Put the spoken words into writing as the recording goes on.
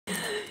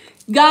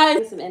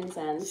Guys, some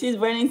incense. She's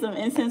burning some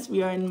incense.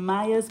 We are in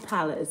Maya's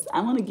palace.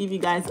 I want to give you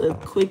guys a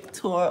quick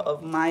tour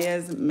of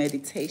Maya's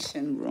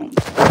meditation room.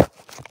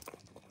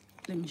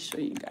 Let me show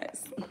you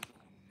guys.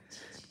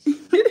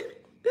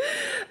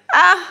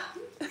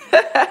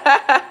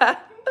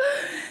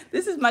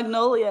 This is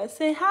Magnolia.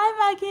 Say hi,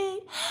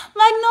 Maggie.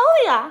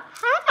 Magnolia,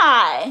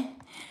 hi.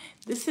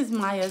 This is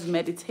Maya's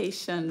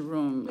meditation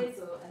room. Wait,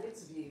 so I need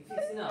to be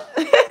fixing up.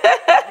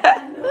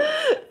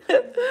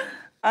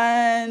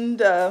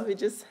 And we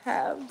just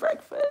have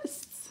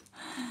breakfast.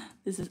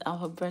 This is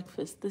our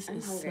breakfast. This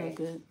is hungry. So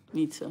good.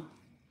 Me too.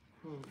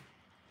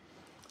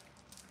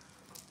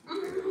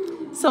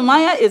 So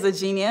Maya is a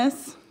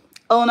genius,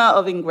 owner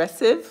of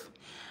Ingressive,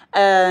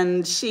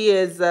 and she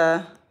is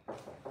a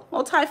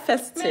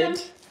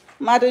multifaceted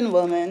modern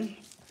woman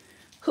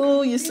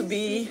who used to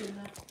be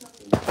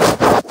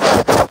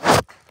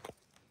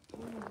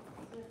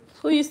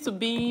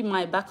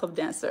my backup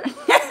dancer.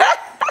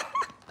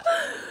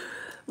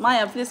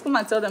 Maya, please come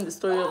and tell them the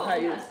story of how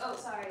you. Oh,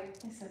 sorry.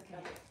 It's okay.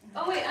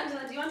 Oh wait,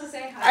 Angela, do you want to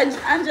say hi?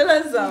 Angela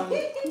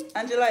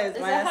is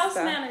Maya's house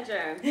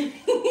manager.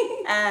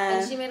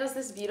 And she made us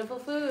this beautiful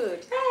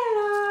food.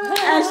 Hello.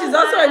 And she's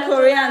also a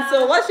Korean.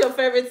 So, what's your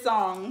favorite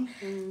song?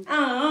 If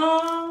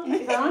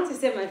I want to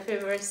say my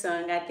favorite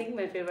song, I think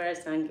my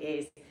favorite song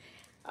is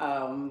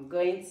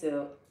going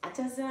to I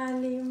just wanna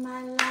live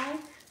my life.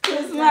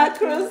 Cruise my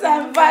cruise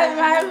and buy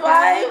my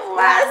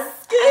wife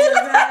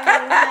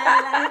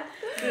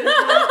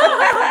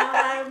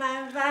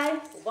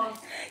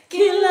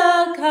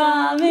Kilo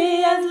call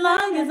me as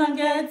long as I'm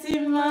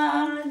getting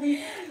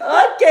money.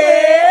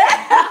 Okay.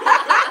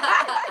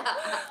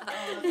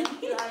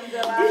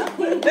 Angela.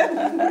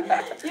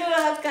 You're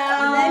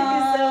welcome. Thank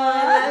you so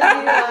much.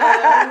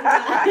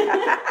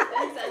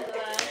 Thanks,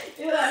 Angela.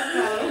 You're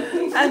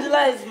welcome.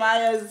 Angela is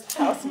Maya's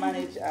house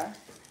manager,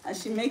 and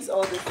she makes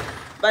all this.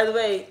 By the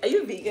way, are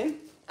you vegan?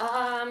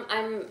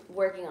 I'm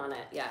working on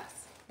it.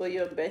 Yes. But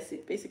you're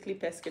basically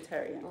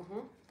pescatarian.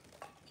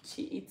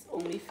 She eats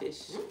only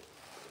fish.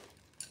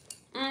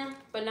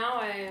 But now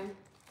I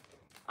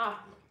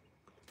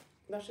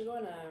should go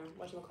in a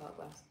whatchamacallit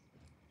glass.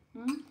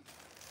 Yeah,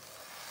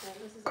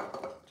 this is a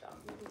good job.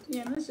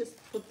 Yeah, let's just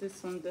put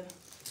this on the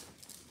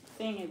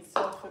thing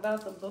itself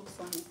without the books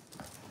on it.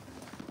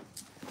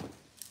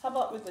 How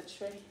about with the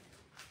tray,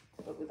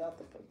 but without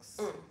the books?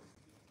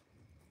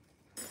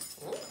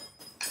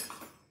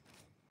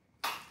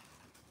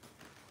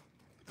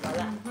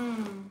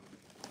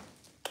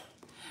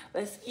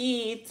 Let's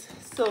eat.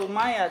 So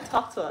Maya,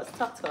 talk to us.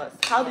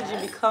 How did you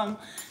become?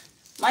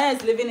 Maya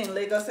is living in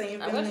Lagos, and you've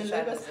been in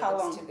Lagos how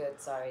long? It looks too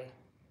good. Sorry.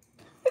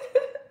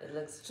 It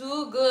looks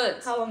too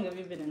good. How long have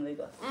you been in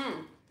Lagos?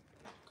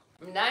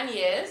 9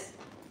 years.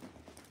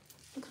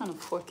 What kind of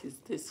fork is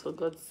this, for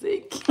God's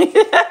sake?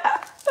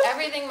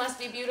 Everything must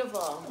be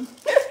beautiful.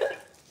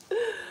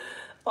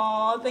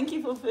 Oh, thank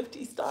you for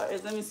 50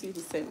 stars. Let me see who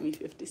sent me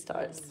 50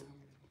 stars.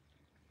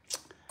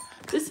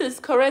 This is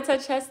Coretta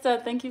Chester.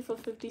 Thank you for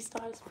 50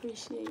 stars.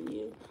 Appreciate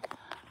you.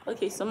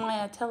 Okay, so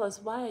Maya, tell us,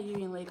 why are you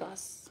in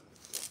Lagos?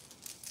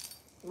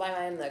 Why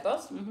am I in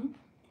Lagos?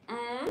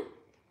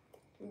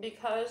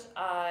 Because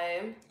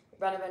I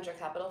run a venture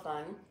capital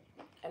fund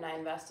and I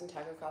invest in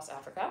tech across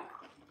Africa.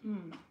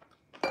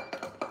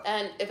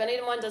 And if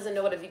anyone doesn't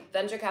know what a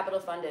venture capital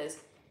fund is,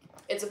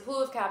 it's a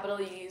pool of capital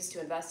you use to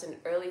invest in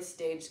early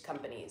stage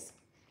companies.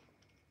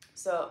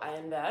 So I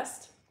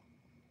invest.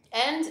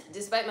 And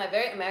despite my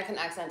very American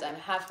accent, I'm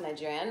half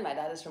Nigerian. My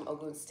dad is from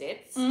Ogun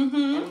State.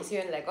 And he's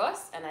here in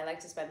Lagos. And I like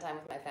to spend time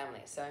with my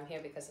family. So I'm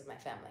here because of my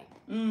family.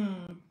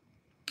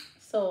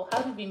 So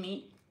how did we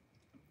meet?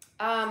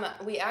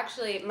 We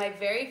actually, my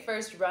very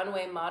first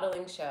runway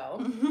modeling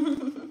show,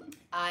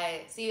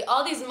 I see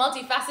all these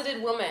multifaceted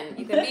women.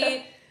 You can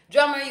be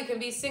drummer, you can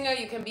be singer,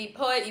 you can be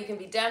poet, you can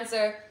be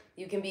dancer,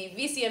 you can be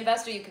VC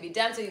investor, you can be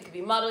dancer, you can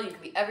be model, you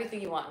can be everything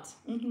you want.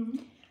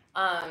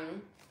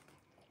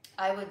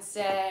 I would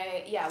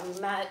say, yeah, we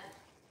met.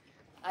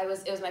 It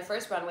was my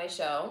first runway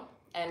show,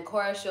 and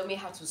Korra showed me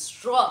how to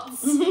strut,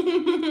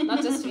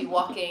 not just to be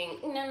walking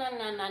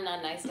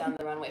nice down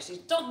the runway. She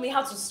taught me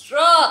how to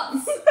strut.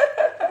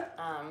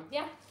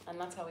 Yeah, and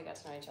that's how we got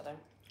to know each other.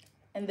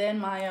 And then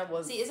Maya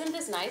was. See, isn't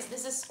this nice?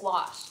 This is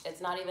squash. It's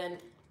not even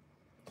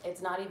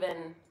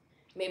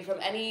made from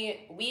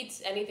any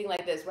wheat, anything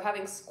like this. We're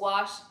having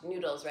squash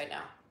noodles right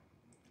now.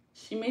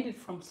 She made it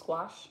from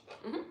squash.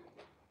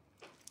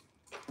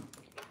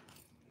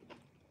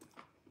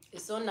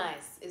 It's so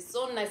nice. It's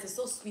so nice. It's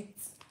so sweet.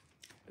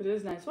 It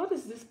is nice. What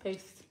is this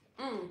paste?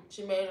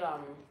 She made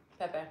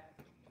pepper.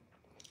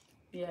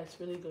 Yeah, it's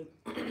really good.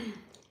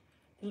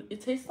 It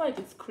tastes like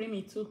it's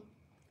creamy too.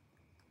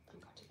 I'm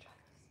going to try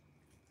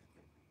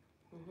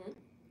this.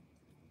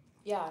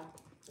 Yeah,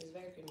 it's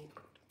very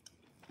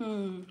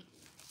creamy.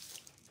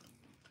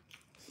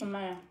 So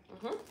Maya,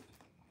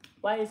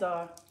 why is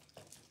our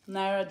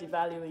Naira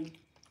devaluing?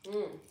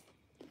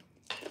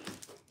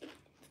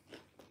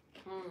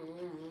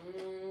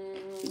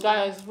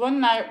 Guys,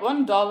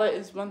 $1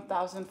 is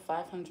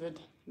 1,500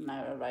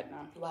 Naira right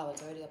now. Wow,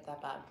 it's already up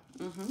that bad.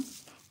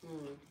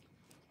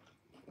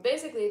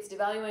 Basically, it's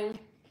devaluing.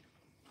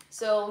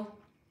 So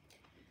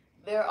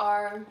there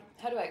are,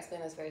 how do I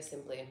explain this very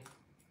simply?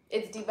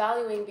 It's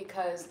devaluing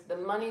because the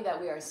money that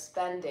we are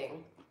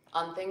spending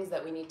on things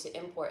that we need to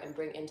import and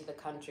bring into the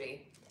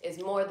country is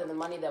more than the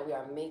money that we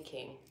are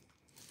making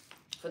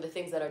for the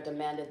things that are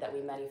demanded that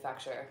we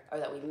manufacture or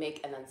that we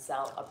make and then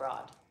sell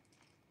abroad.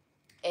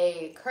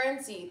 A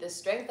currency, the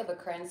strength of a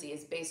currency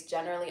is based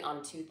generally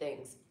on two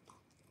things.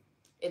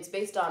 It's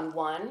based on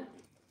one,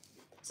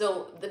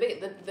 so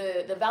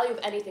the value of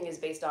anything is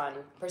based on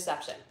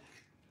perception.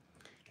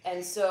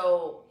 And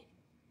so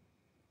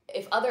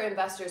if other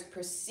investors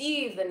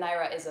perceive the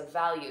Naira is of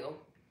value,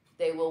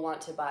 they will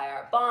want to buy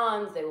our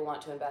bonds, they will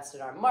want to invest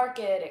in our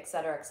market, et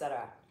cetera, et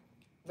cetera.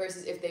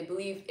 Versus if they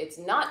believe it's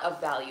not of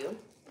value,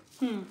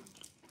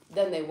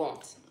 then they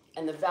won't.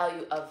 And the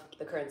value of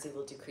the currency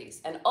will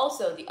decrease. And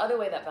also, the other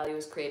way that value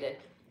is created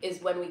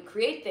is when we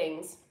create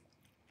things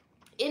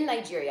in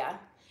Nigeria,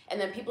 and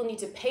then people need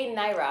to pay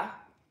Naira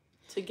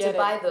to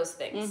buy those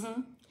things.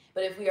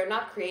 But if we are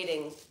not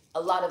creating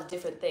a lot of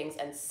different things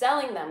and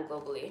selling them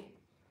globally,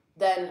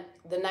 then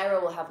the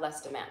Naira will have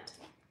less demand.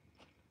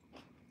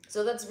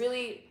 So that's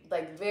really,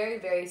 like, very,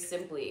 very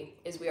simply,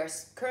 is we are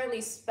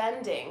currently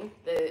spending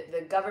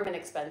the government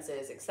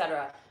expenses,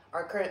 etc.,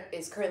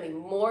 is currently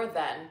more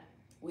than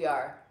we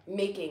are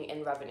making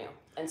in revenue.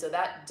 And so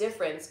that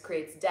difference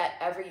creates debt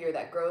every year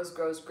that grows.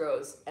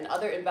 And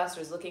other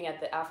investors looking at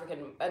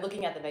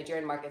the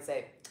Nigerian market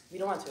say, we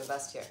don't want to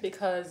invest here.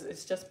 Because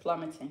it's just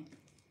plummeting.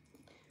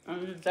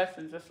 And the debt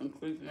is just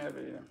increasing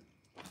every year.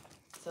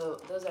 So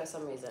those are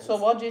some reasons. So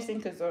what do you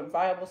think is a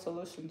viable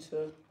solution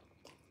to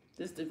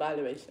this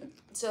devaluation?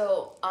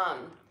 So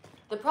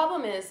the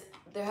problem is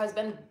there has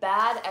been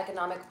bad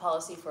economic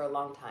policy for a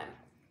long time.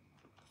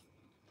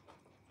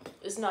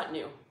 It's not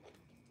new.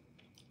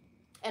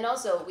 And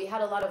also, we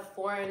had a lot of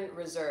foreign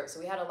reserves. So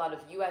we had a lot of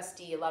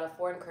USD, a lot of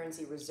foreign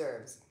currency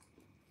reserves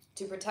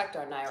to protect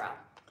our Naira.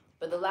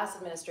 But the last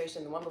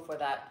administration, the one before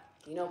that,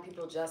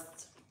 people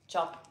just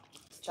chop.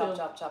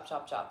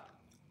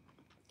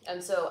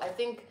 And so I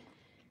think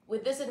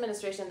with this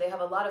administration, they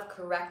have a lot of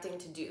correcting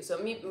to do. So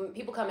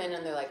people come in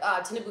and they're like,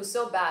 Tinubu's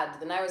so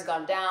bad. The Naira's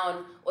gone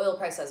down. Oil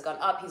price has gone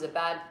up. He's a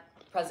bad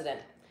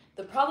president.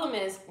 The problem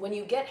is when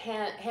you get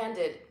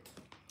handed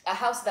a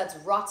house that's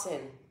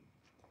rotten,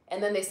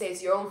 and then they say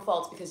it's your own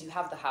fault because you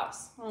have the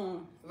house,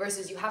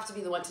 versus you have to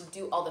be the one to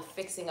do all the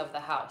fixing of the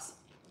house.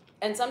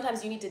 And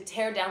sometimes you need to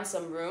tear down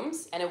some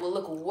rooms, and it will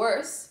look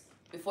worse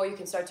before you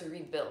can start to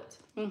rebuild.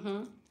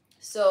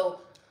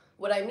 So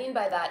what I mean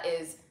by that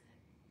is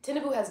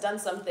Tinubu has done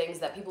some things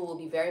that people will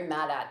be very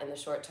mad at in the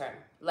short term.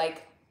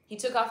 Like, he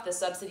took off the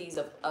subsidies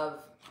of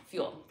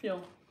fuel.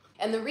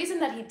 And the reason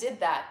that he did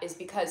that is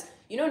because,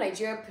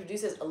 Nigeria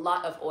produces a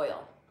lot of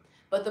oil.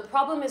 But the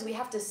problem is we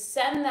have to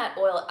send that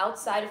oil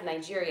outside of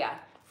Nigeria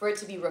for it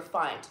to be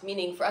refined,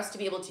 meaning for us to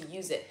be able to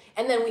use it.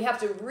 And then we have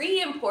to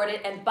re-import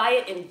it and buy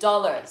it in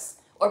dollars,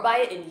 or buy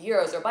it in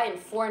euros, or buy it in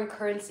foreign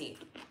currency.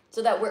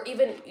 So that we're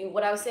even,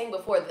 what I was saying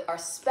before, our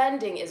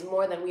spending is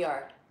more than we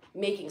are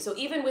making. So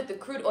even with the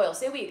crude oil,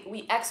 say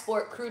we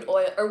export crude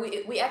oil, or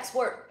we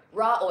export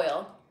raw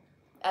oil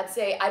at,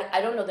 say, I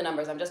don't know the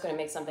numbers, I'm just going to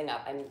make something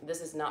up, and this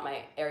is not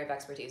my area of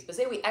expertise, but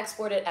say we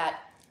export it at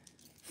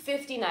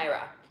 50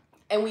 Naira,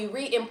 and we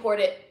re-import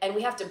it, and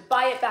we have to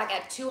buy it back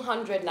at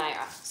 200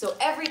 Naira. So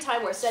every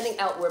time we're sending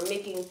out, we're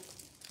making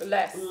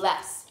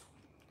less.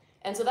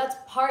 And so that's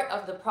part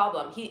of the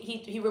problem.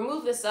 He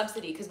removed the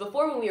subsidy, because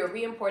before when we were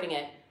re-importing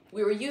it,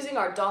 we were using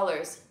our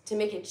dollars to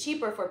make it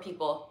cheaper for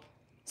people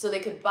so they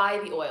could buy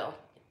the oil,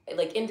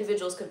 like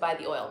individuals could buy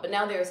the oil. But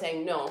now they're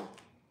saying, no,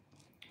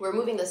 we're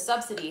removing the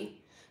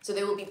subsidy, so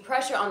there will be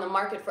pressure on the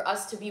market for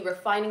us to be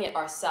refining it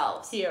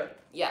ourselves. Here.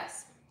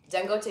 Yes.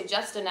 Dangote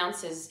just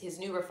announced his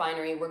new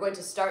refinery. We're going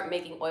to start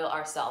making oil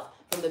ourselves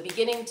from the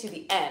beginning to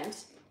the end.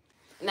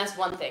 And that's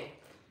one thing.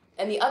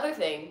 And the other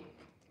thing,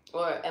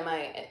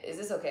 is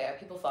this okay? Are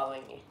people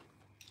following me?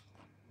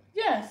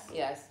 Yes.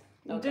 Yes.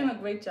 You're Okay. doing a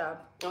great job.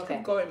 Okay.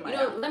 Keep going,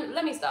 Maya.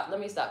 Let me stop.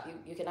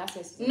 You can ask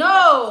me.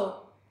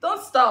 No!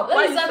 Don't stop.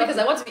 Let me stop because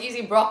I want to be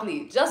eating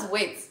broccoli. Just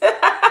wait.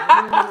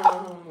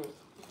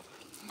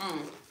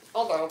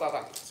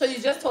 Okay. So you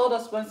just told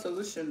us one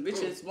solution, which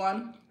is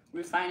one,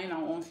 refining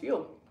our own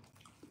fuel.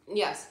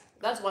 Yes,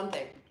 that's one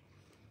thing.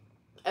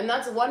 And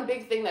that's one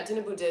big thing that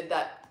Tinubu did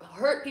that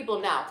hurt people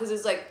now. Because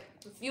it's like,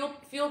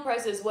 fuel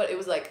prices, it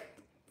was like,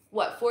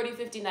 40,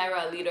 50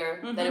 Naira a liter.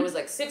 Then it was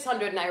like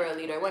 600 Naira a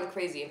liter. It went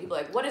crazy. And people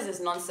are like, what is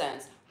this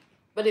nonsense?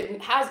 But it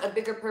has a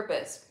bigger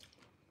purpose.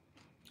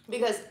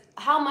 Because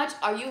how much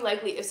are you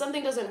likely, if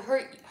something doesn't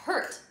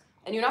hurt,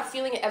 and you're not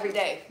feeling it every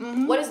day,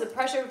 what is the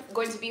pressure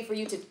going to be for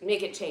you to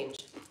make it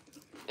change?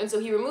 And so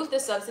he removed the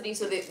subsidy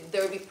so that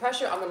there would be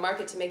pressure on the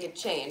market to make it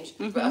change,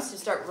 for us to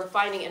start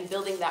refining and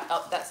building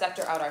that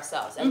sector out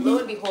ourselves. And lo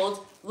and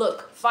behold,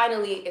 look,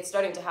 finally it's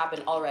starting to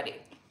happen already.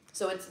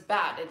 So it's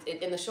bad.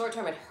 In the short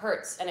term, it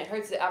hurts, and it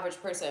hurts the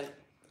average person.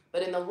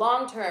 But in the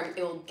long term,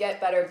 it will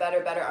get better, better,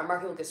 better. Our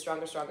market will get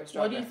stronger, stronger,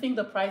 stronger. What do you think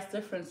the price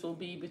difference will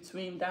be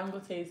between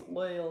Dangote's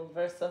oil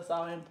versus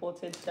our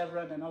imported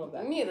Chevron and all of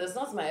that? Me, that's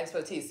not my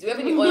expertise. Do we have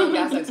any oil and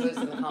gas experts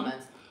in the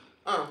comments?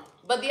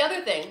 But the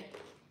other thing,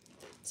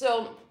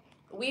 so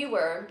we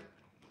were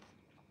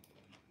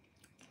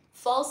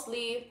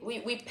falsely,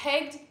 we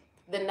pegged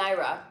the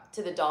Naira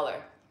to the dollar.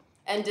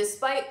 And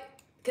despite,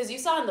 because you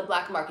saw in the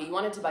black market, you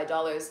wanted to buy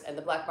dollars and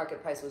the black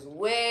market price was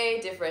way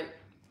different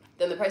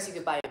than the price you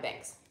could buy in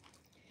banks.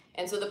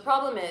 And so the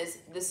problem is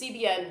the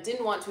CBN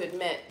didn't want to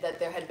admit that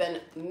there had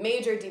been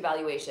major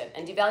devaluation.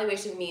 And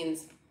devaluation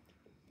means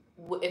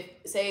if,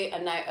 say, a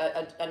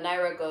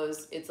Naira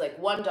goes, it's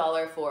like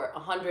 $1 for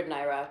 100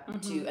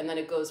 Naira to, and then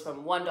it goes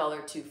from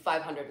 $1 to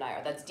 500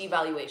 Naira. That's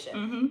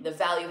devaluation. The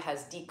value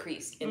has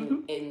decreased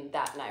in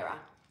that Naira.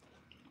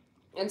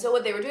 And so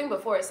what they were doing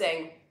before is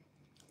saying,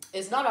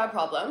 it's not our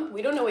problem.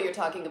 We don't know what you're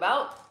talking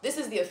about. This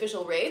is the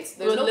official rates.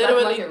 There's no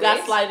literally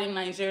black market gaslighting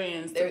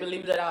Nigerians to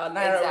believe that our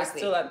Naira was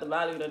still at the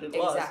value that it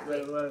was.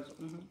 Exactly.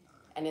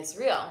 And it's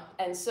real.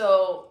 And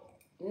so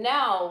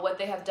now what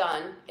they have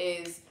done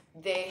is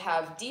they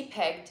have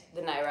depegged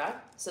the Naira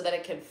so that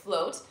it can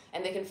float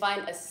and they can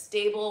find a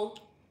stable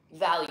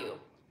value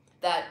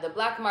that the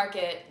black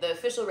market, the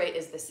official rate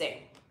is the same.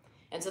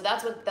 And so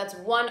that's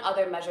one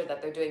other measure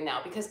that they're doing now,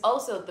 because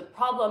also the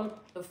problem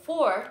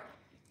before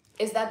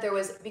is that there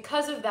was,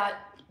 because of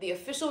that, the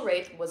official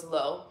rate was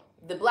low,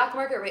 the black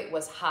market rate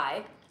was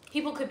high.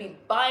 People could be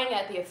buying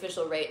at the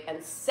official rate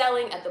and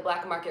selling at the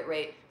black market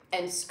rate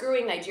and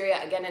screwing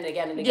Nigeria again and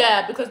again and again.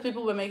 Yeah, because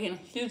people were making a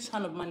huge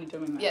ton of money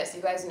doing that. Yes,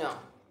 you guys know.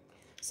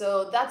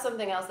 So that's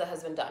something else that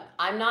has been done.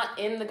 I'm not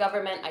in the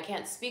government. I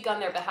can't speak on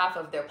their behalf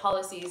of their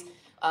policies.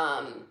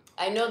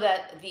 I know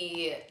that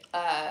the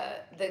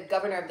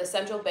governor of the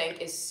central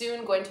bank is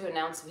soon going to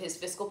announce his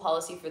fiscal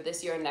policy for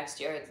this year and next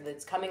year.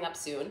 It's coming up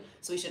soon.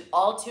 So we should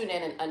all tune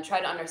in and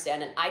try to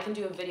understand. And I can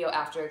do a video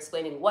after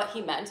explaining what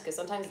he meant, because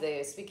sometimes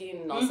they speak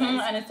in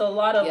nonsense. And it's a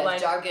lot of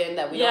jargon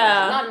that we don't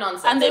know. Not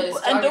nonsense. And they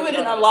do it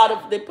in a lot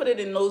of, they put it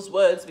in those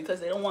words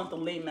because they don't want the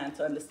layman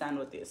to understand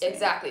what they're saying.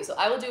 Exactly. So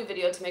I will do a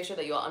video to make sure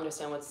that you all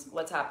understand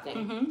what's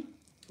happening.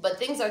 But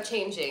things are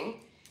changing.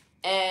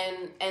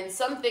 And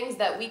some things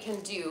that we can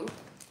do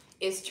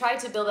is try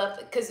to build up,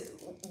 because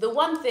the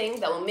one thing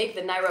that will make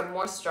the Naira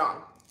more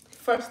strong.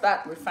 First,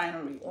 that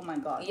refinery. Oh my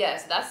God.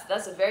 Yes,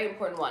 that's a very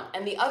important one.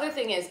 And the other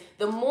thing is,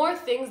 the more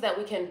things that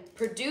we can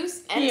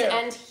produce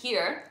end-to-end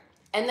here,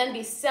 and then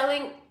be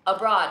selling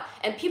abroad.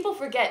 And people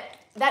forget,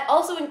 that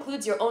also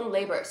includes your own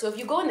labor. So if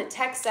you go in the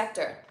tech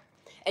sector,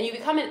 and you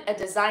become a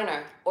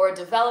designer, or a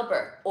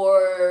developer,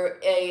 or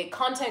a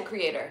content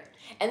creator,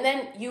 and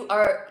then you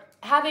are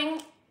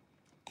having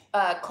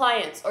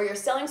clients, or you're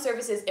selling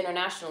services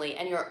internationally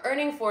and you're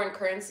earning foreign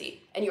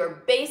currency and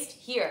you're based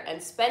here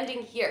and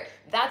spending here,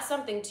 that's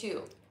something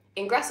too.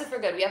 Ingressive for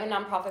Good, we have a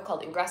nonprofit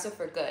called Ingressive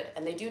for Good,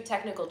 and they do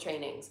technical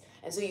trainings.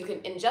 And so you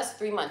can, in just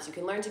 3 months, you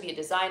can learn to be a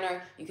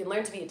designer, you can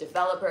learn to be a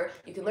developer,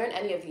 you can learn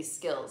any of these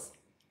skills.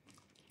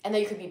 And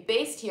then you could be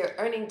based here,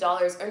 earning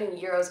dollars, earning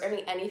euros,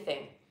 earning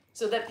anything.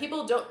 So that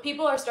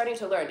people are starting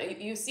to learn.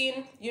 You've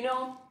seen,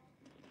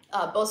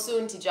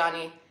 Bosun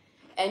Tijani,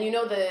 and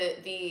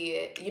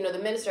the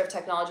Minister of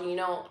Technology,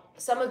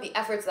 some of the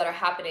efforts that are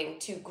happening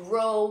to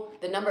grow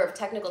the number of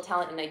technical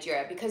talent in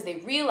Nigeria, because they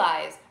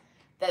realize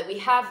that we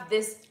have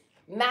this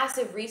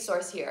massive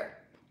resource here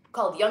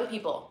called young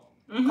people,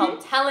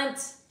 called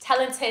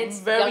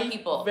talented young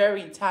people.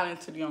 Very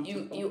talented young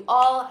people. You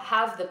all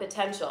have the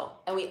potential,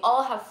 and we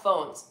all have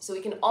phones, so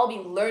we can all be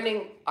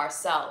learning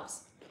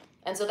ourselves.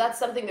 And so that's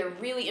something they're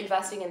really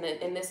investing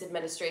in this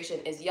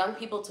administration, is young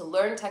people to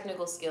learn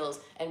technical skills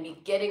and be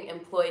getting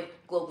employed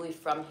globally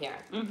from here.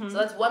 So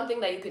that's one thing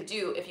that you could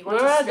do if you want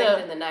to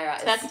strengthen the Naira,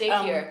 is stay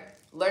here,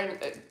 learn,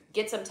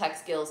 get some tech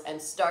skills,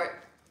 and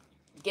start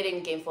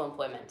getting gainful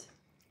employment.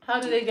 How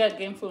do they get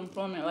gainful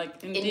employment?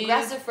 Like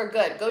Ingressive for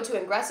Good. Go to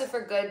Ingressive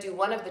for Good, do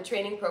one of the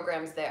training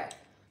programs there.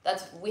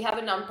 We have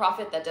a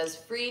nonprofit that does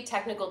free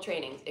technical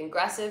trainings,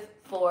 Ingressive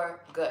for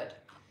Good.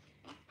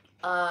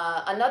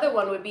 Another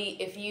one would be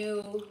if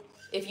you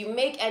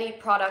make any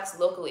products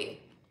locally,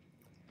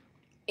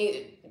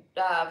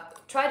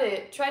 try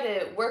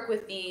to work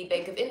with the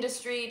Bank of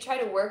Industry, try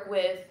to work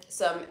with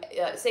some,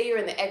 say you're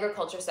in the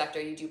agriculture sector,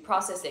 you do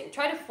processing,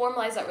 try to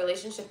formalize that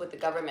relationship with the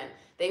government.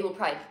 They will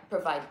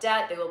provide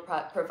debt, they will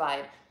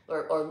provide,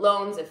 or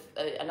loans, if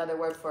another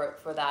word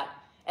for that,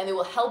 and they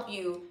will help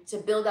you to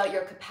build out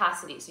your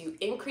capacity. So you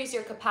increase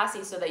your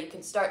capacity so that you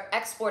can start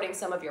exporting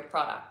some of your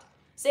product.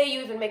 Say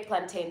you even make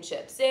plantain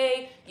chips,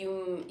 say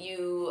you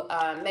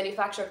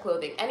manufacture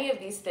clothing, any of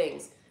these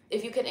things.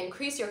 If you can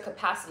increase your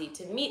capacity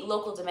to meet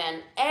local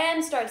demand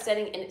and start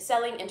selling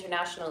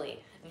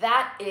internationally,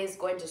 that is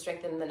going to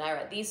strengthen the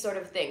Naira. These sort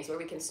of things where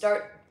we can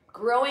start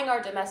growing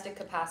our domestic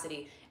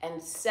capacity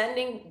and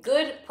sending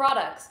good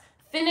products,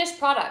 finished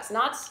products,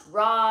 not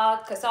raw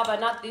cassava,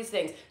 not these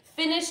things,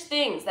 finished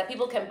things that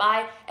people can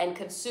buy and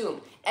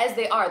consume as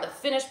they are, the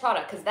finished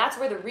product, because that's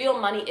where the real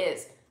money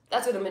is.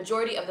 That's where the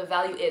majority of the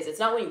value is. It's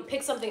not when you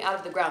pick something out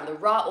of the ground. The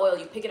raw oil,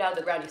 you pick it out of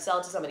the ground, you sell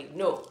it to somebody.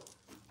 No.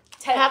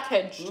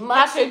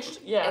 Packaged,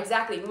 yeah.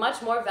 Exactly.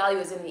 Much more value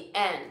is in the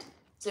end.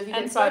 So if you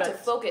can start to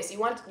focus, you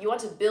want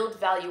to build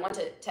value, you want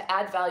to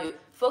add value,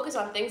 focus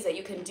on things that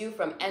you can do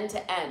from end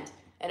to end.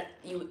 And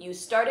you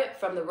start it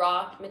from the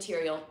raw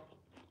material,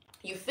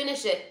 you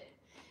finish it,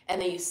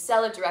 and then you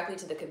sell it directly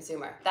to the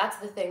consumer. That's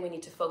the thing we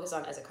need to focus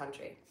on as a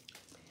country.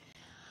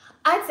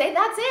 I'd say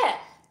that's it.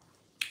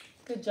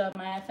 Good job,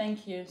 Maya.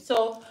 Thank you.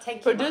 So,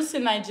 produce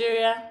in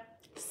Nigeria,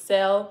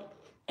 sell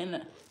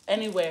in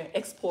anywhere,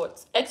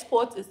 exports.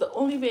 Exports is the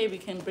only way we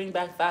can bring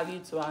back value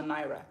to our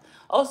naira.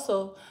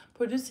 Also,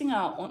 producing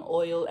our own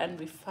oil and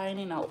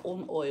refining our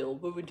own oil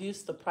will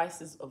reduce the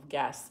prices of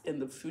gas in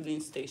the fueling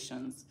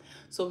stations.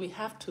 So we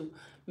have to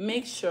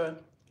make sure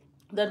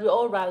that we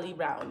all rally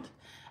round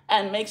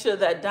and make sure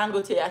that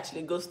Dangote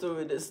actually goes through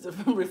with this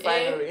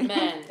refinery.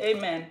 Amen.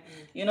 Amen.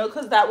 You know,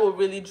 because that will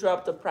really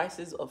drop the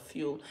prices of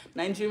fuel.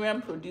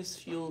 Nigerian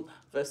produced fuel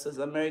versus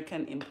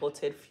American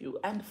imported fuel.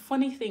 And the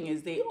funny thing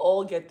is they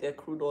all get their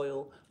crude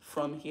oil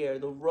from here,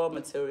 the raw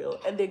material,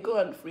 and they go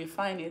and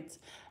refine it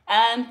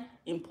and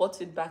import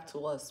it back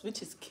to us,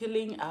 which is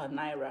killing our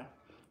naira.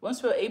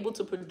 Once we're able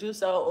to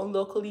produce our own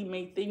locally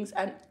made things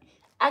and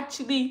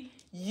actually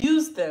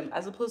use them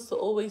as opposed to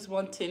always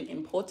wanting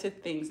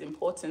imported things,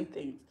 important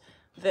things,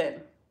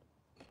 then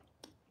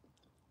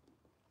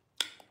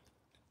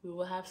we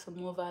will have some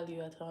more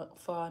value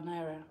for our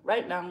naira.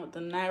 Right now, the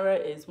naira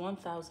is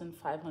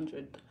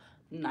 1,500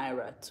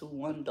 naira to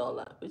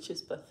 $1, which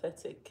is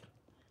pathetic.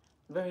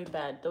 Very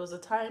bad. There was a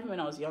time when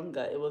I was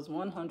younger, it was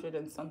 100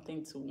 and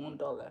something to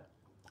 $1.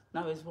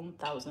 Now it's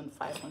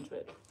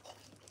 1,500.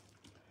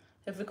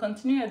 If we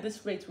continue at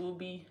this rate, we'll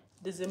be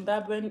the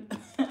Zimbabwean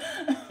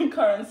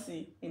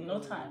currency in no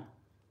time.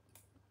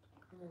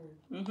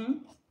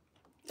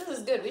 This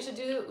is good. We should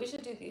do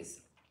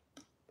these.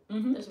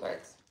 This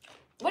works.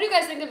 What do you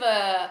guys think of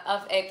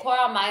a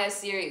Korra Maya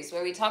series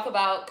where we talk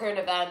about current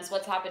events,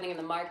 what's happening in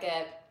the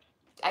market?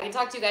 I can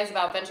talk to you guys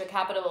about venture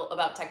capital,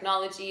 about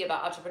technology,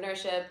 about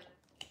entrepreneurship.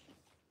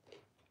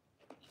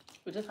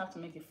 We just have to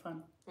make it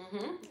fun.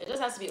 It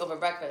just has to be over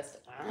breakfast.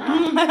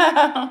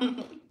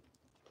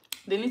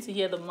 They need to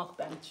hear the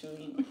mukbang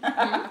chewing.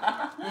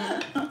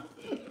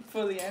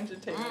 For the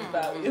entertainment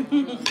value.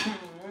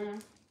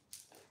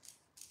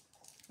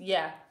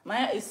 Yeah,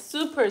 Maya is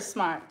super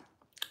smart.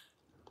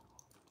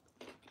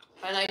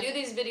 And I do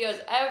these videos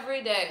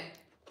every day.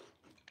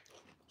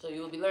 So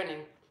you will be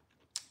learning.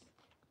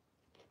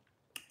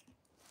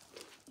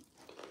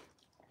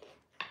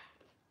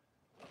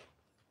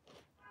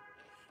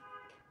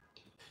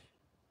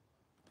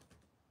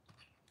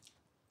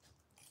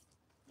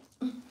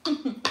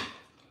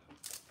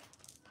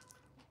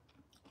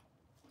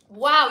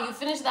 Wow, you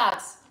finished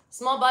that.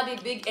 Small body,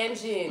 big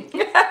engine.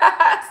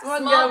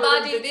 Small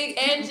body, big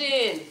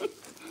engine.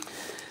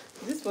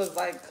 This was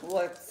like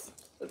what?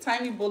 A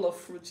tiny bowl of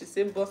fruit. She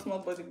said, "But small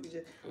body, big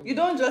engine." You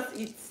don't just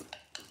eat.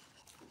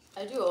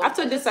 I do.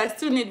 After this, I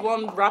still need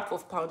one wrap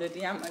of powdered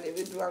yam and a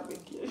bit of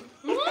big.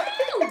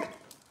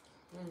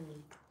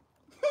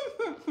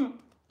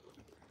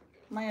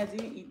 Maya, do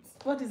you eat?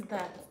 What is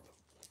that?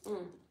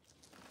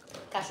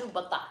 Cashew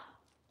butter.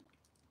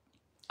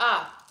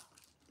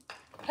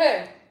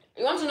 Hey,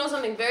 you want to know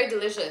something very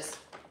delicious?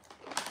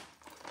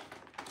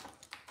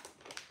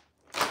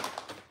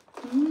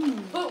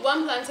 Put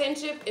one plantain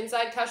chip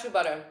inside cashew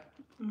butter.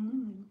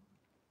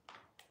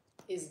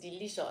 It's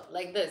delicious,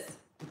 like this.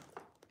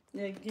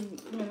 Yeah, give me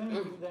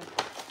that.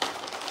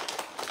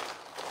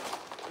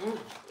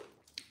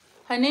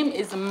 Her name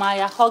is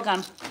Maya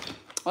Hogan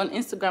on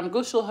Instagram.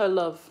 Go show her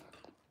love.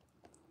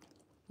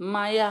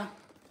 Maya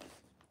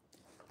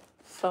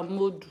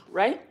Famud,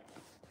 right?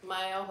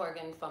 Maya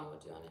Horgan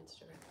Famudu on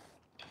Instagram.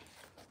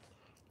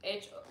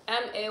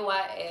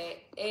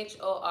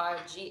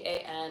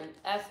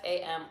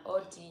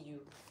 MayaHorganFamudu.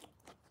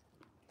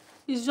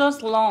 It's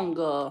just long.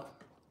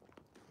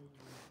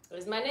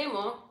 It's my name,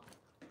 oh.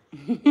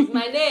 It's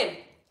my name.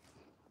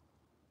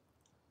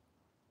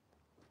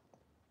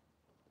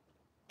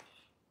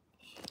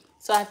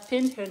 So I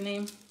pinned her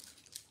name.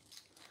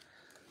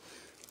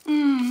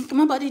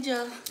 Come on,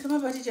 Badija. Come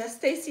on, Badija.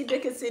 Stacy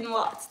Dickinson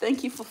Watts.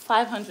 Thank you for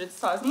 500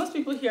 stars. Most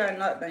people here are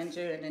not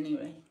Nigerian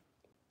anyway.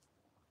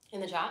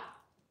 In the chat?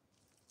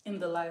 In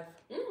the live.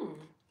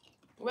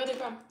 Where are they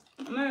from?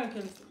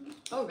 Americans.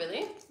 Oh,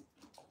 really?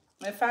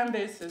 My fan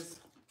base is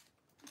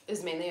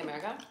mainly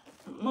America?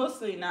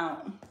 Mostly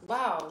now.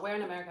 Wow, where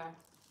in America?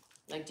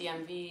 Like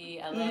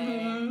DMV,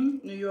 LA?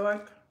 New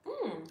York.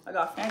 I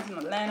got fans in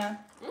Atlanta.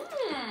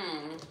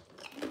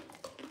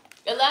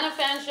 Atlanta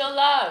fans show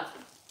love.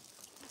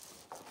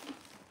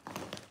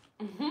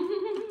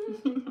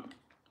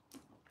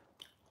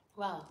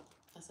 Wow,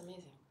 that's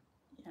amazing.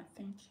 Yeah,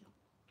 thank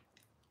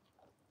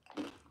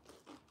you.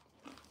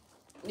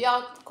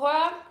 Y'all,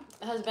 Korra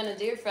has been a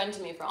dear friend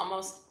to me for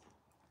almost,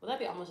 will that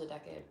be almost a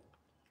decade?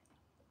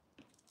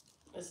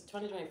 It's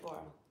 2024.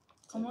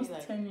 So almost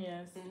 10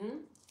 years.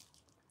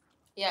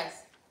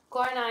 Yes.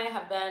 Korra and I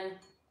have been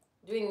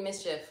doing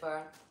mischief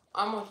for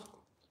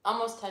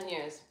almost 10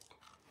 years.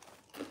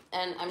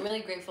 And I'm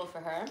really grateful for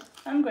her.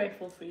 I'm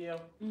grateful for you.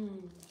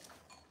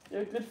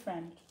 You're a good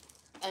friend.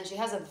 And she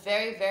has a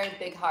very, very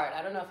big heart.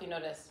 I don't know if you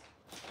noticed.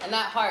 And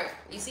that heart,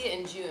 you see it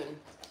in June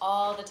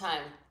all the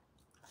time.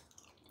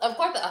 Of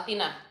course, the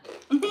Athena.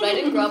 But I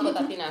didn't grow up with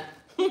Athena.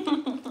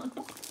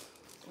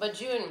 But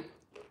June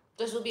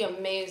just will be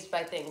amazed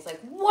by things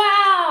like,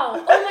 wow!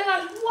 Oh my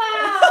gosh,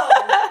 wow!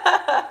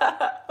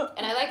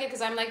 And I like it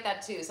because I'm like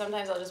that too.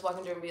 Sometimes I'll just walk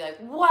into her and be like,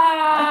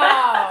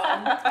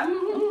 wow!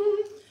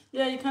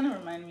 Yeah, you kind of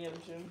remind me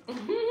of June.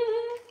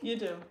 You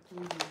do.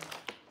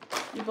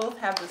 You both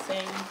have the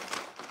same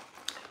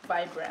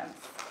vibrance.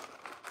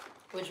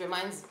 Which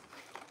reminds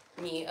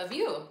me of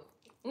you.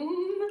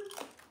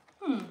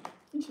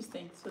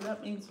 Interesting. So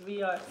that means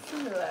we are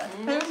similar.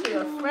 Hence we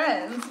are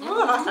friends.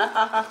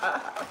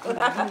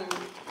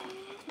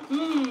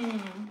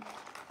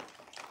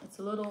 It's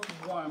a little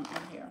warm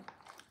in here.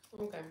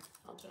 Okay,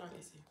 I'll turn on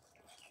AC.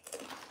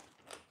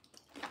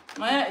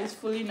 Maya is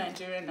fully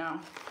Nigerian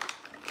now.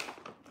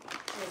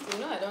 Yes, you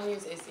know I don't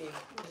use AC.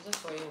 It's just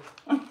for you.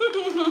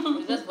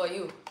 It's just for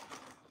you.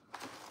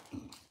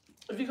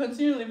 If you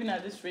continue living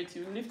at this rate,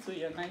 you will live till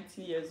you're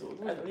 90 years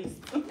old, at least.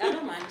 I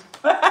don't mind.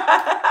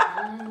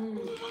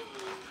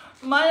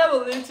 Maya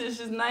will live till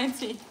she's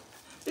 90.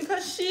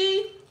 Because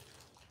she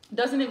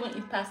doesn't even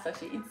eat pasta,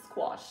 she eats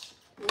squash.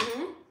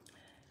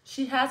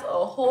 She has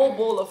a whole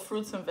bowl of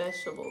fruits and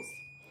vegetables.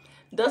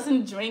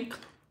 Doesn't drink,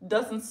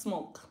 doesn't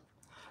smoke.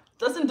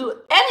 Doesn't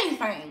do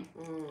anything.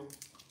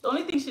 The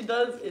only thing she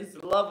does is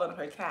love on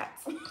her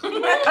cats.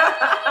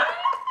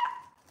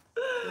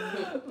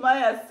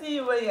 Maya, see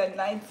you when you're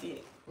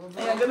 90. And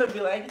you're going to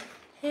be like,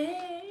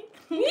 hey.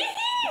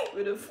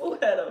 With a full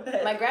head of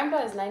hair. My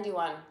grandpa is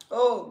 91.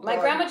 Oh, God. My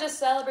grandma just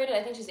celebrated,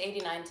 I think she's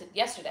 89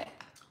 yesterday.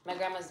 My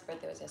grandma's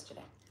birthday was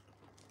yesterday.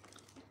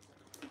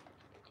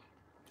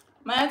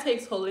 Maya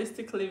takes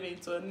holistic living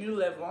to a new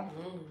level.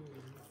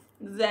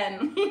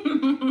 Zen.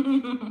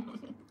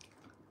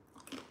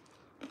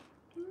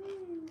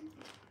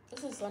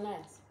 This is so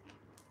nice.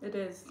 It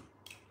is.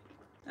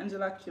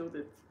 Angela killed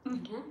it.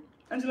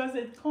 Angela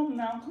said, come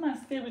now, come and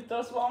stay with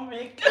us 1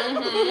 week.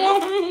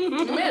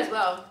 You may as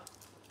well.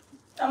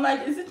 I'm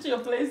like, is it your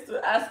place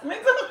to ask me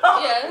to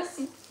come? Yes.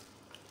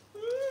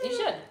 You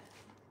should.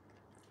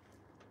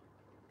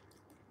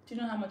 Do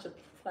you know how much a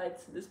flight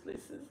to this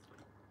place is?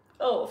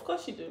 Oh, of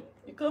course you do.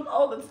 You come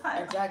all the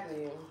time.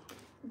 Exactly.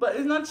 But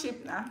it's not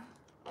cheap now.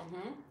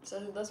 So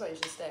that's why you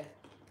should stay.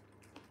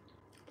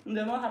 And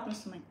then what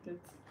happens to my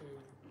kids?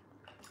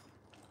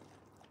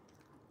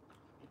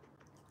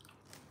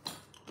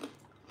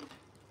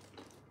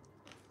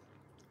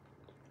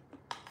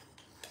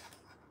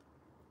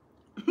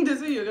 They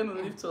say you're gonna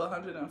live to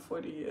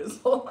 140 years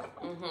old.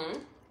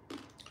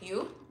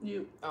 You?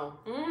 You. Oh.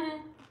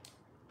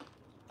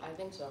 I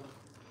think so.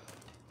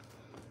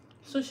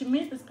 So she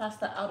made this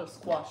pasta out of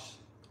squash.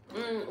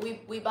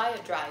 We buy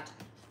it dried.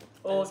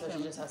 Oh, So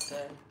she just has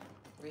to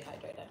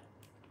rehydrate it,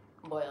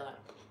 boil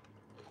it.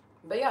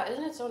 But yeah,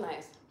 isn't it so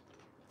nice?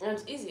 And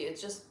it's easy. It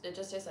just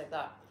tastes like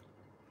that.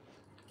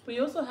 But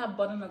you also have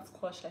butternut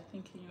squash, I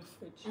think, in your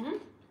fridge.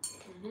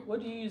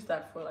 What do you use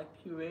that for, like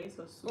purees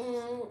or soups?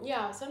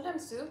 Yeah,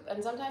 sometimes soup,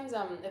 and sometimes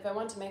if I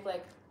want to make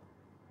like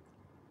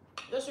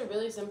just a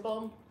really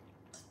simple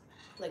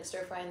like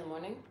stir fry in the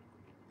morning.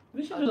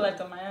 We should do like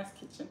a Maya's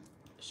kitchen.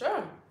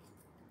 Sure.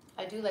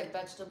 I do like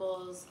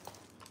vegetables,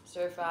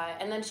 stir fry,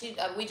 and then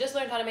we just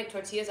learned how to make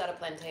tortillas out of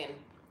plantain.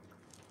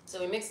 So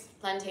we mix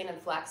plantain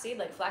and flaxseed.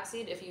 Like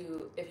flaxseed, if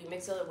you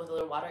mix it with a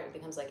little water, it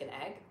becomes like an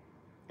egg.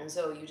 And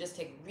so you just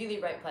take really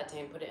ripe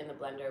plantain, put it in the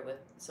blender with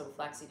some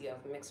flaxseed you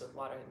have mixed with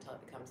water until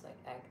it becomes like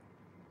egg.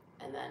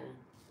 And then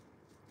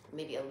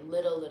maybe a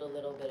little bit of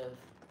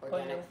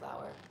organic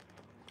flour.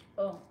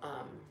 Oh.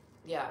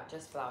 Yeah,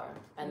 just flour.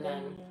 And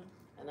then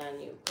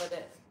you put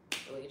it,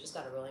 well, you just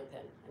got a rolling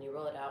pin and you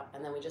roll it out,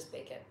 and then we just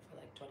bake it for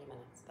like 20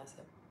 minutes. That's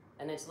it.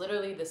 And it's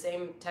literally the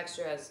same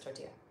texture as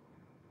tortilla.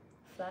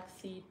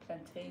 Flaxseed,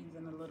 plantains,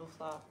 and a little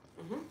flour.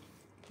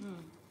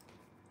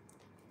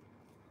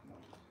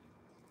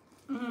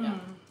 Yeah.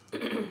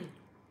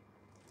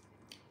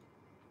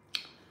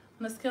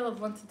 On a scale of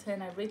 1 to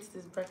 10, I rate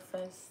this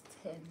breakfast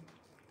 10.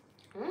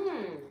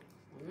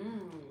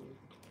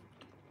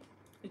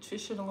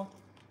 Nutritional,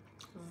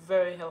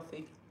 very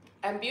healthy.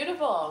 And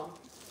beautiful.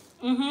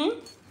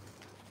 You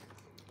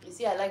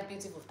see, I like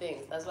beautiful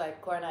things. That's why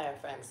Korra and I are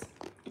friends.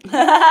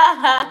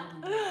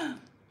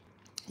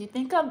 You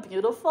think I'm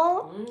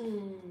beautiful?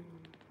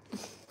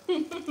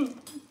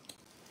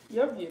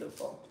 You're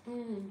beautiful.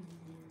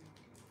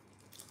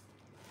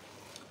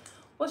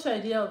 What's your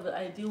idea of the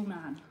ideal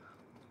man?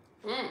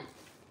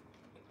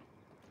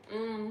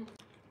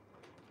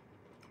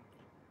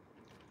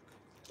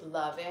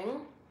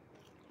 Loving,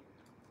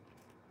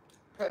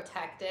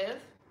 protective,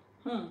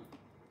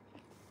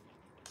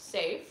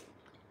 safe,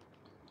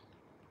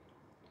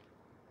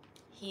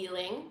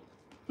 healing,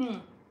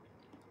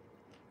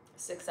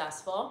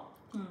 successful,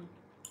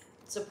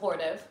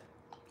 supportive,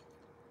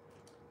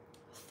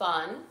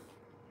 fun,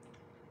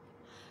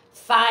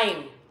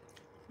 fine.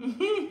 I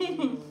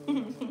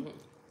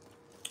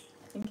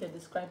think you're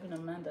describing a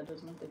man that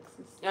does not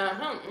exist.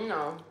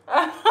 No.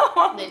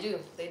 They do.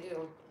 They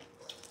do.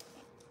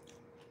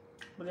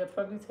 But they're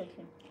probably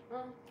taken.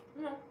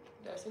 No.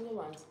 They're single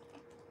ones.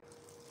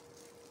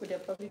 But they're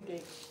probably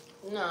gay.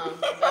 No,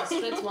 they're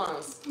split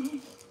ones.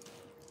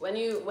 When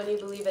you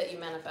believe it, you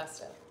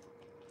manifest it.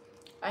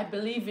 I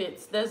believe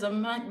it. There's a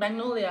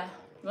magnolia.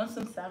 You want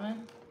some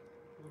salmon?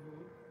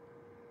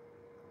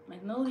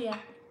 Magnolia.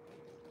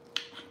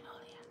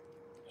 Magnolia.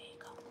 There you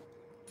go.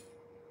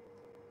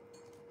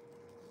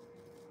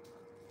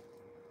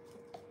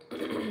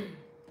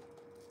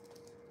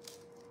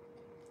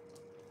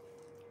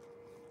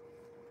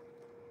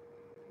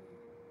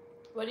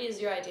 What is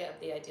your idea of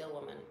the ideal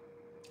woman?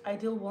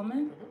 Ideal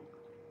woman?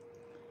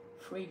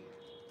 Free.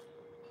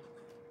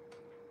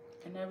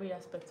 In every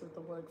aspect of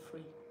the word,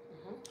 free.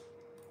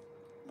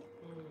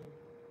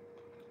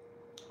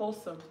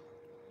 Wholesome.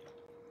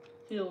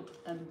 Healed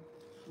and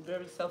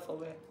very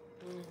self-aware.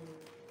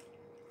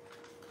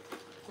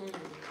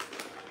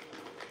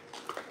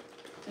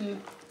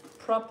 And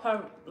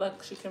proper,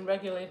 like she can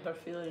regulate her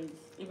feelings,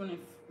 even if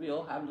we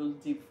all have those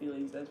deep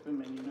feelings as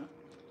women, you know.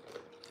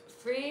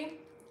 Free,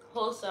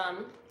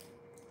 wholesome,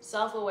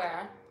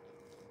 self-aware,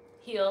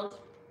 healed,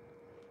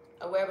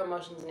 aware of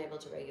emotions and able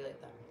to regulate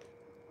them.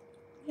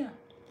 Yeah.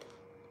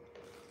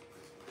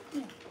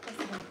 Yeah, that's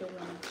a good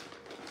one.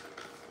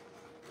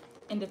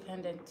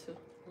 Independent too.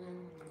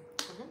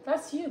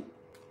 That's you.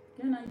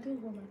 You're an ideal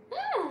woman.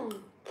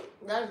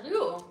 That's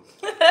you.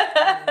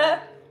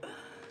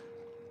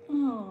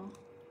 Oh.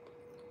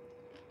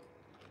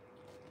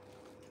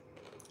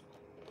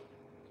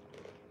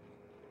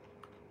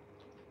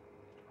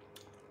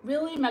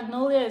 Really,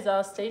 magnolia is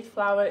our state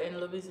flower in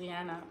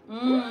Louisiana.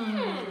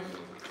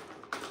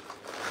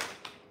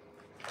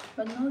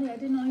 Magnolia, I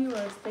didn't know you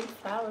were a state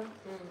flower.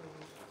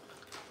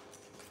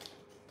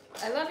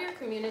 I love your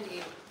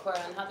community,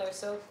 Korra, and how they're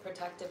so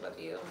protective of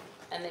you,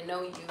 and they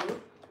know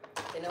you.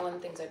 They know when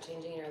things are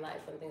changing in your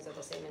life, when things are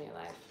the same in your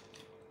life.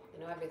 They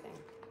know everything.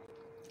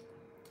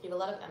 You have a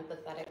lot of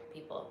empathetic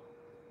people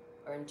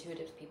or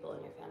intuitive people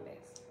in your fan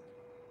base.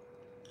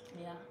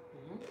 Yeah.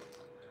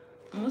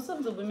 Most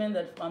of the women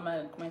that are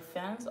my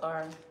fans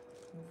are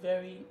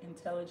very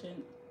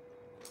intelligent,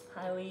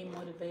 highly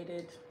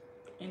motivated,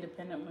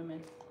 independent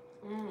women.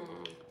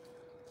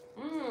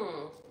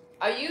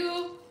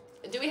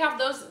 Do we have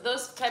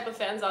those type of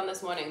fans on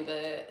this morning?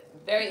 The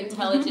very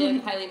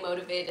intelligent, highly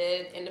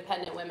motivated,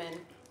 independent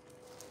women.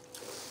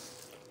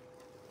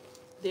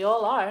 They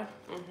all are.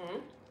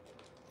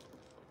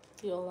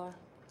 They all are.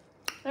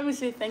 Let me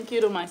say thank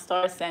you to my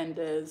star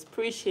senders.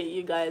 Appreciate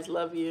you guys.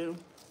 Love you.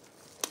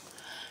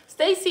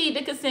 Stacy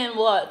Dickinson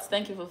Watts,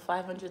 thank you for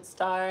 500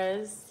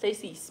 stars.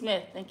 Stacy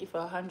Smith, thank you for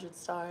 100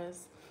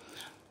 stars.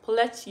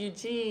 Paulette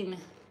Eugene.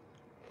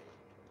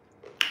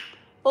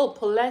 Oh,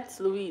 Paulette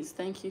Louise,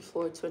 thank you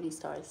for 20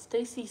 stars.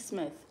 Stacy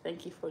Smith,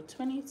 thank you for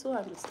 200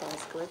 stars.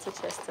 Coletta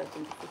Chester,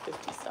 thank you for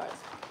 50 stars.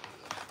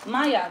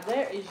 Maya,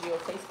 where is your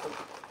Facebook?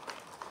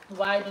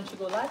 Why don't you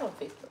go live on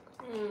Facebook?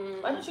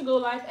 Why don't you go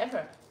live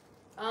ever?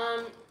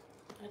 I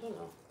don't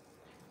know.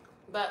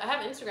 But I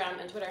have Instagram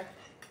and Twitter.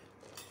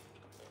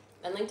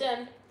 And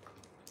LinkedIn.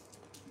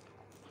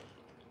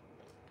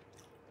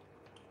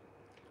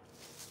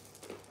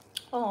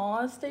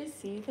 Oh,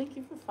 Stacy, thank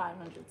you for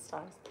 500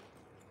 stars.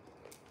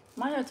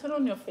 Maya, turn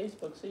on your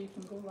Facebook so you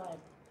can go live.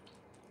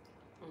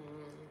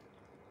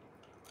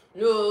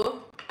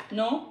 No.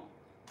 No?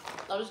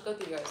 I'll just go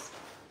through yours.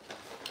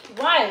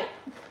 Why?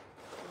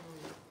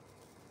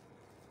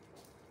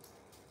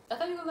 I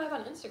thought you go live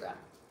on Instagram.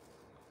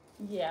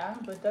 Yeah,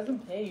 but it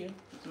doesn't pay you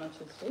as much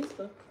as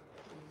Facebook.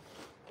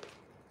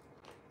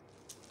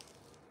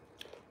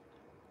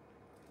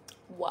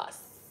 Was.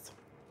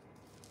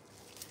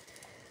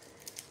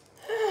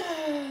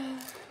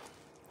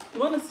 You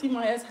want to see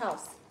Maya's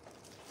house?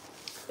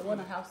 They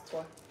want a house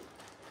tour.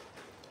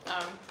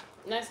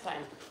 Next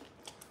time.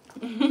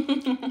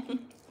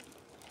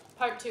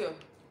 Part 2.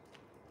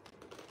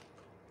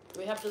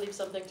 We have to leave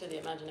something to the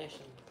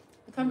imagination.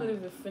 I can't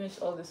believe we finished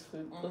all this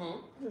food.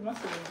 We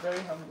must have been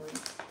very hungry.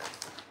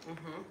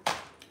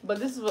 But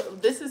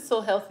this is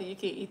so healthy. You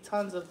can eat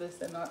tons of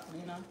this and not,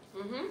 you know.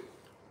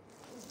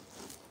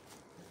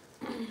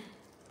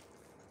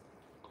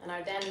 And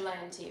our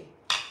dandelion tea.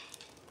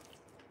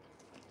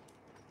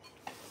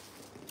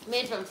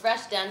 Made from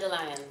fresh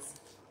dandelions.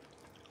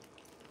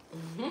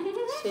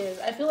 Cheers.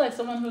 I feel like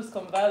someone who's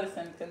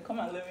convalescent can come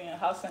and live in your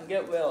house and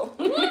get well.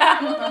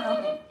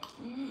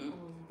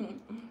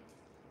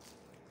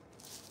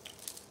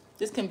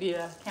 This can be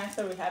a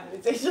cancer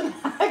rehabilitation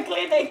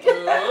clinic.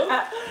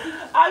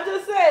 I'm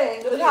just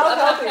saying. I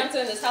have cancer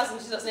in this house and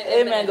she's not saying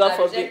amen, God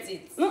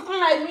forbid.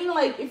 I mean,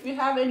 like, if you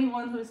have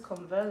anyone who is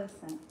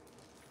convalescent,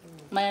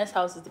 Maya's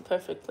house is the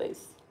perfect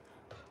place.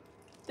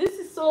 This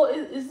is so,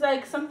 it's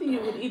like something you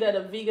would eat at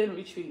a vegan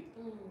retreat.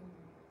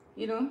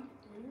 You know?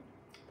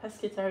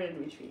 Pescatarian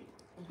retreat.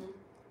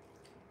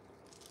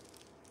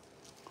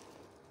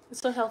 It's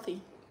so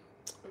healthy.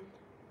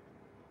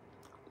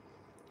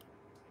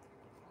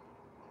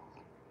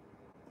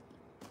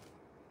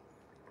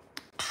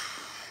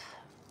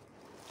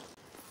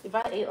 If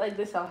I ate like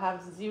this, I'll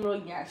have zero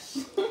yash.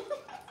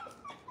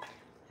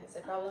 It's a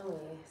problem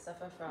we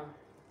suffer from.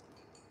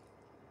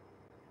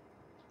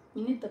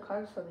 You need the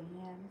carbs for the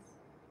yams.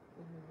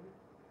 Mm-hmm.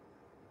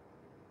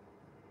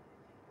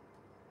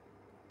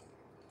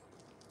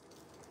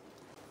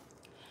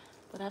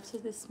 But after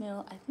this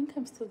meal, I think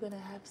I'm still gonna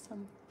have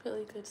some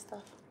really good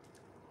stuff.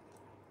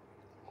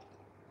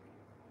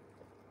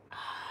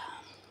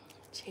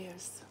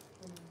 Cheers.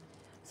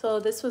 So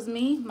this was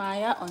me,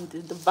 Maya, on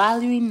the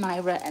valuing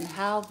Naira and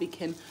how we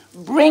can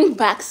bring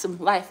back some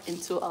life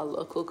into our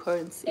local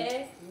currency.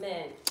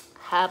 Amen.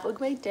 Have a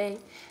great day.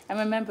 And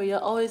remember, you're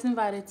always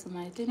invited to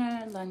my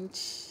dinner,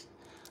 lunch,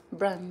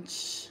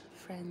 brunch,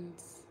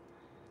 friends,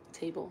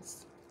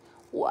 tables.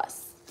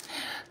 Was.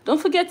 Don't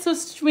forget to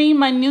stream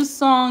my new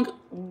song,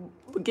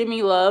 Give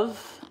Me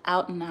Love,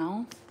 out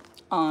now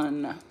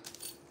on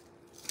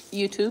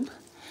YouTube.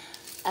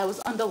 I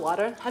was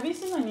underwater. Have you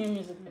seen my new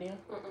music video?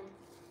 Mm-mm.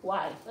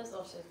 Why? That's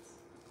all shit.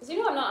 Because you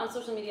know I'm not on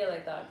social media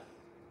like that.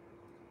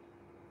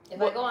 If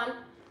What?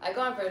 I go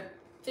on for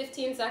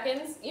 15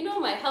 seconds. You know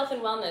my health and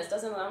wellness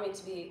doesn't allow me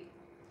to be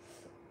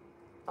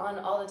on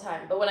all the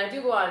time. But when I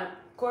do go on,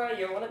 Korra,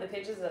 you're one of the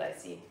pages that I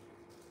see.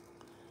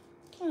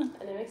 And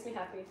it makes me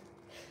happy.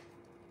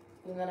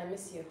 And then I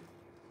miss you.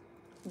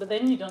 But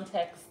then you don't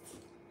text.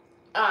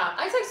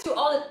 I text you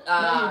all the...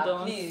 No, you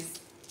don't.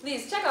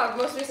 Please, check our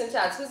most recent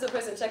chats. Who's the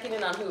person checking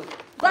in on who?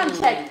 Go and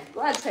check. Go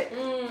and check.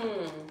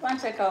 Mm. Go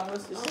and check our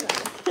most recent.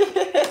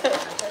 Okay.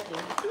 I'm checking.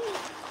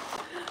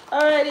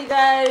 Alrighty,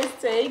 guys.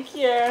 Take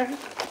care.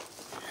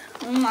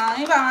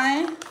 Bye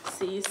bye.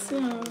 See you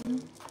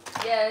soon.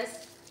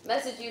 Yes.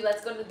 Message you,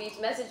 let's go to the beach.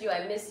 Message you,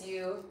 I miss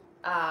you.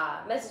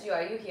 Message you,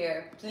 are you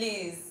here?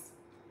 Please.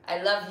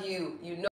 I love you. You know.